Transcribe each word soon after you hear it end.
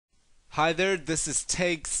Hi there, this is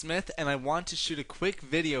Tag Smith, and I want to shoot a quick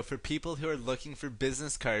video for people who are looking for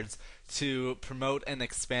business cards to promote and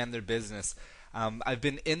expand their business. I've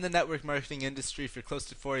been in the network marketing industry for close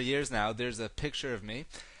to 4 years now. There's a picture of me,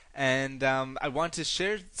 and I want to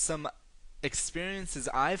share some experiences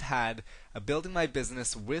I've had building my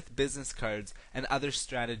business with business cards and other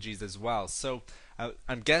strategies as well. So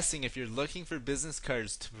I'm guessing if you're looking for business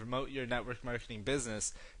cards to promote your network marketing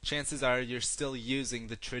business, chances are you're still using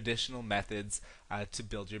the traditional methods to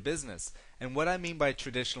build your business. And what I mean by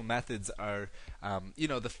traditional methods are,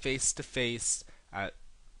 the face-to-face,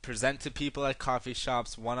 present to people at coffee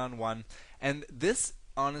shops, one-on-one. And this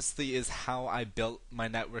honestly is how I built my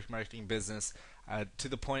network marketing business to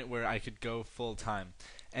the point where I could go full time.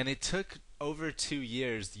 And it took over 2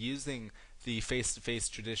 years using the face-to-face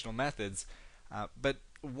traditional methods. But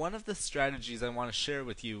one of the strategies I want to share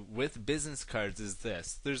with you with business cards is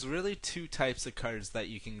this. There's really two types of cards that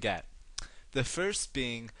you can get. The first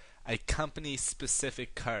being a company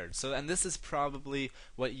specific card. And this is probably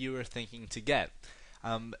what you were thinking to get.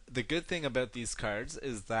 The good thing about these cards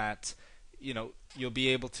is that you'll be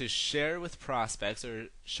able to share with prospects or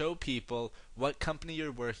show people what company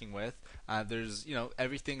you're working with. There's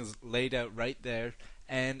everything is laid out right there,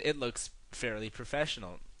 and it looks fairly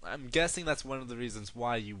professional. I'm guessing that's one of the reasons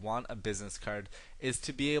why you want a business card, is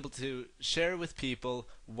to be able to share with people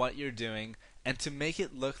what you're doing and to make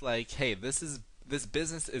it look like, hey, this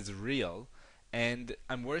business is real and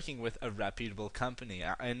I'm working with a reputable company.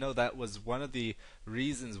 I know that was one of the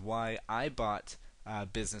reasons why I bought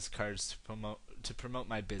business cards to promote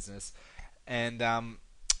my business. And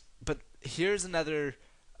but here's another.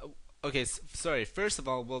 Okay, sorry. First of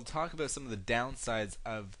all, we'll talk about some of the downsides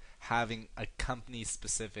of having a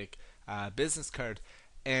company-specific business card,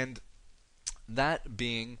 and that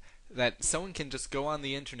being that someone can just go on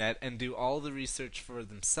the internet and do all the research for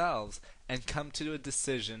themselves and come to a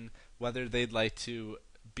decision whether they'd like to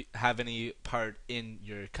have any part in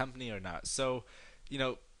your company or not. So,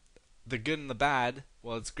 the good and the bad,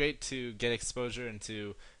 well, it's great to get exposure and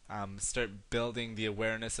to start building the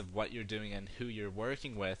awareness of what you're doing and who you're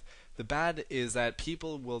working with. The bad is that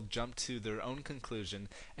people will jump to their own conclusion,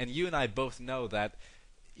 and you and I both know that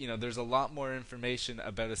there's a lot more information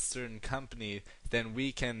about a certain company than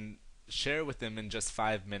we can share with them in just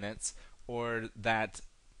 5 minutes, or that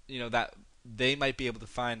that they might be able to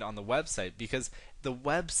find on the website, because the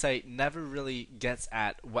website never really gets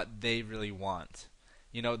at what they really want.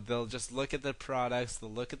 They'll just look at the products, they'll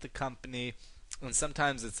look at the company, and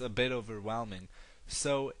sometimes it's a bit overwhelming.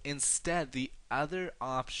 So instead, the other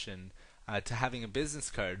option to having a business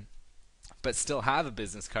card, but still have a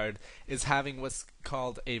business card, is having what's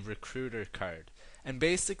called a recruiter card. And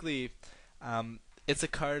basically, it's a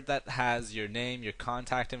card that has your name, your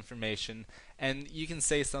contact information, and you can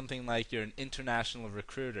say something like you're an international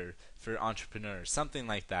recruiter for entrepreneurs, something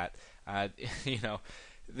like that. You know,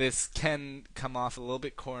 this can come off a little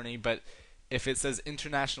bit corny, but if it says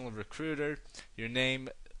international recruiter, your name,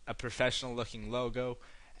 a professional looking logo,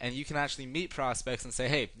 and you can actually meet prospects and say,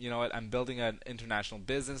 hey, you know what, I'm building an international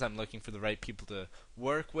business, I'm looking for the right people to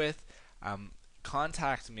work with,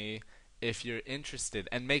 contact me if you're interested,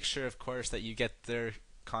 and make sure, of course, that you get their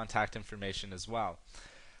contact information as well.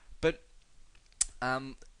 But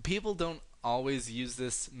people don't always use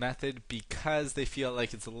this method because they feel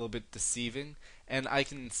like it's a little bit deceiving, and I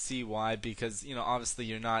can see why, because obviously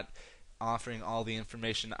you're not offering all the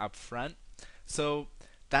information up front. So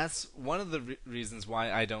that's one of the reasons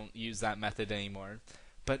why I don't use that method anymore.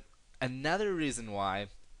 But another reason why,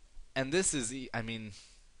 and this is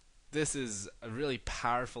a really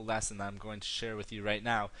powerful lesson that I'm going to share with you right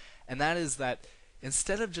now, and that is that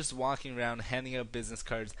instead of just walking around handing out business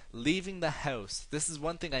cards, leaving the house, this is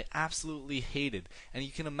one thing I absolutely hated. And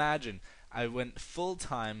you can imagine, I went full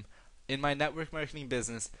time in my network marketing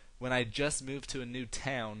business when I just moved to a new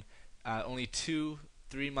town, only 2-3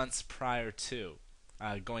 months prior to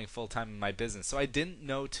going full time in my business. So I didn't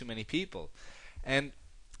know too many people. And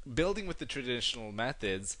building with the traditional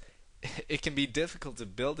methods, it can be difficult to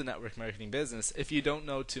build a network marketing business if you don't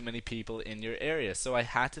know too many people in your area. So I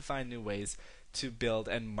had to find new ways to build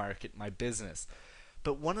and market my business.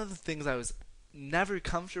 But one of the things I was never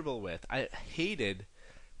comfortable with, I hated,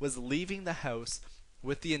 was leaving the house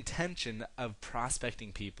with the intention of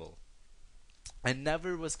prospecting people. I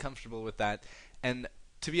never was comfortable with that. And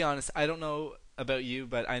to be honest, I don't know about you,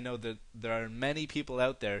 but I know that there are many people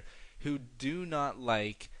out there who do not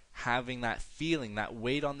like having that feeling, that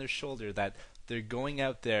weight on their shoulder, that they're going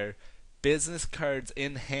out there, business cards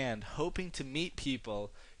in hand, hoping to meet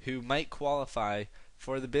people who might qualify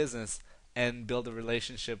for the business and build a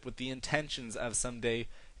relationship with the intentions of someday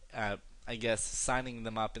I guess, signing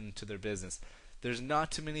them up into their business. There's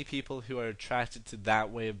not too many people who are attracted to that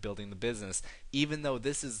way of building the business, even though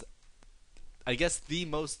this is, I guess, the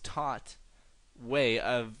most taught way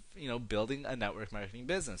of building a network marketing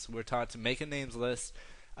business. We're taught to make a names list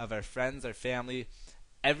of our friends, our family,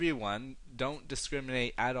 everyone. Don't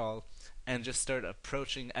discriminate at all, and just start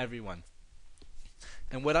approaching everyone.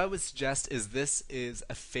 And what I would suggest is this is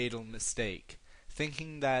a fatal mistake,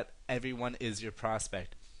 thinking that everyone is your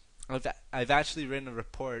prospect. I've actually written a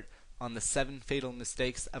report on the 7 fatal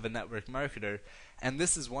mistakes of a network marketer, and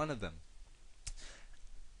this is one of them.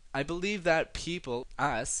 I believe that people,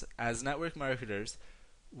 us, as network marketers,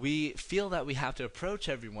 we feel that we have to approach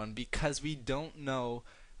everyone because we don't know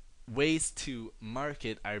ways to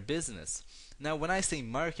market our business. Now, when I say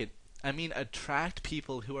market, I mean attract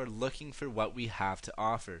people who are looking for what we have to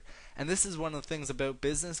offer. And this is one of the things about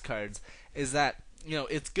business cards, is that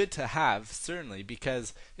it's good to have, certainly,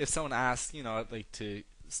 because if someone asks, like, to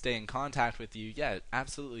stay in contact with you, yeah,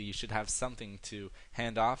 absolutely, you should have something to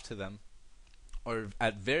hand off to them, or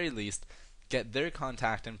at very least get their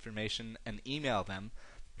contact information and email them.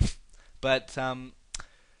 But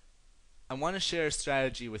I want to share a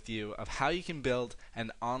strategy with you of how you can build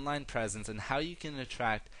an online presence and how you can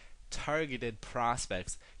attract targeted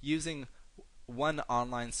prospects using one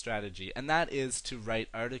online strategy, and that is to write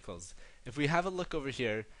articles. If we have a look over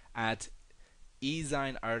here at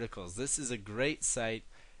eZine Articles, this is a great site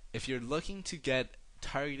if you're looking to get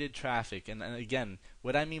targeted traffic. And again,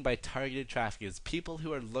 what I mean by targeted traffic is people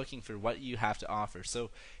who are looking for what you have to offer.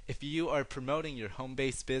 So if you are promoting your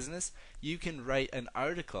home-based business, you can write an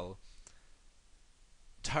article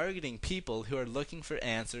targeting people who are looking for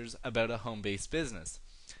answers about a home-based business.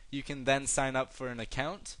 You can then sign up for an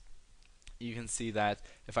account. You can see that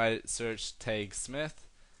if I search Tag Smith,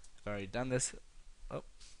 I've already done this. Oh,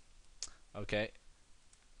 okay.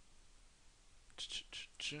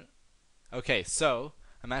 Okay, so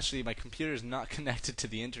my computer is not connected to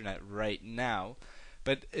the internet right now,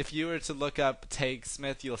 but if you were to look up Tag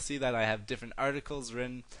Smith, you'll see that I have different articles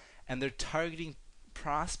written, and they're targeting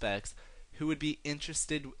prospects who would be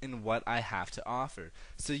interested in what I have to offer.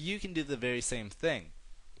 So you can do the very same thing.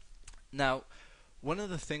 Now, one of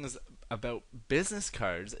the things about business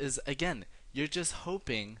cards is, again, you're just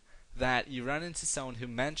hoping that you run into someone who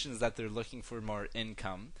mentions that they're looking for more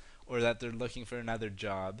income or that they're looking for another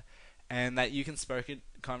job, and that you can spark a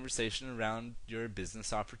conversation around your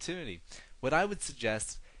business opportunity. What I would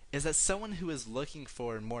suggest is that someone who is looking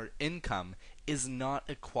for more income is not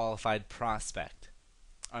a qualified prospect.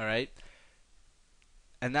 Alright?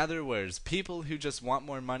 In other words, people who just want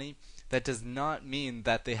more money, that does not mean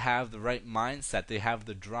that they have the right mindset, they have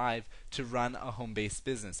the drive to run a home-based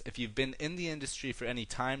business. If you've been in the industry for any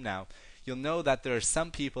time now, you'll know that there are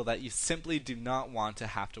some people that you simply do not want to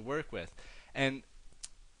have to work with. And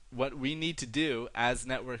what we need to do as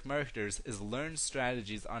network marketers is learn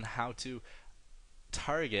strategies on how to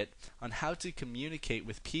target, on how to communicate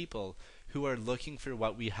with people who are looking for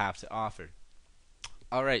what we have to offer.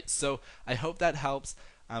 Alright, so I hope that helps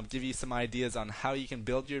give you some ideas on how you can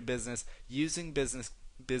build your business using business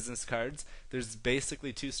cards. There's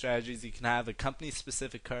basically 2 strategies. You can have a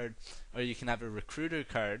company-specific card, or you can have a recruiter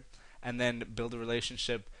card, and then build a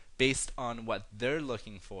relationship based on what they're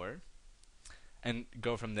looking for, and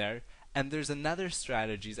go from there. And there's another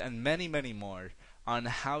strategies, and many, many more, on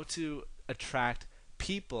how to attract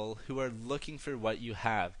people who are looking for what you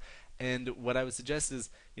have. And what I would suggest is,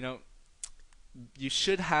 you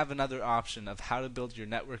should have another option of how to build your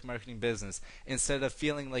network marketing business instead of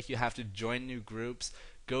feeling like you have to join new groups,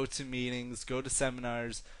 go to meetings, go to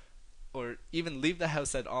seminars, or even leave the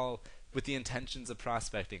house at all with the intentions of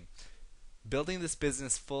prospecting. Building this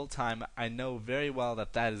business full time, I know very well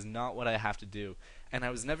that that is not what I have to do, and I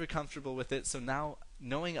was never comfortable with it, so now,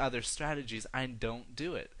 knowing other strategies, I don't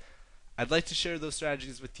do it. I'd like to share those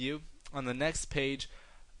strategies with you. On the next page,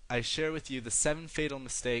 I share with you the 7 fatal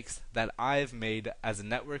mistakes that I've made as a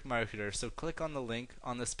network marketer. So click on the link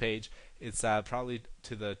on this page. It's probably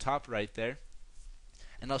to the top right there.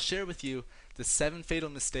 And I'll share with you the 7 fatal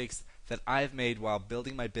mistakes that I've made while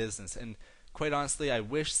building my business. And quite honestly, I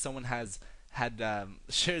wish someone had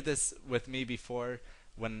shared this with me before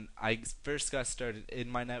when I first got started in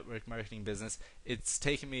my network marketing business. It's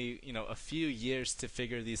taken me, a few years to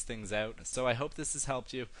figure these things out. So I hope this has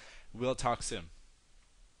helped you. We'll talk soon.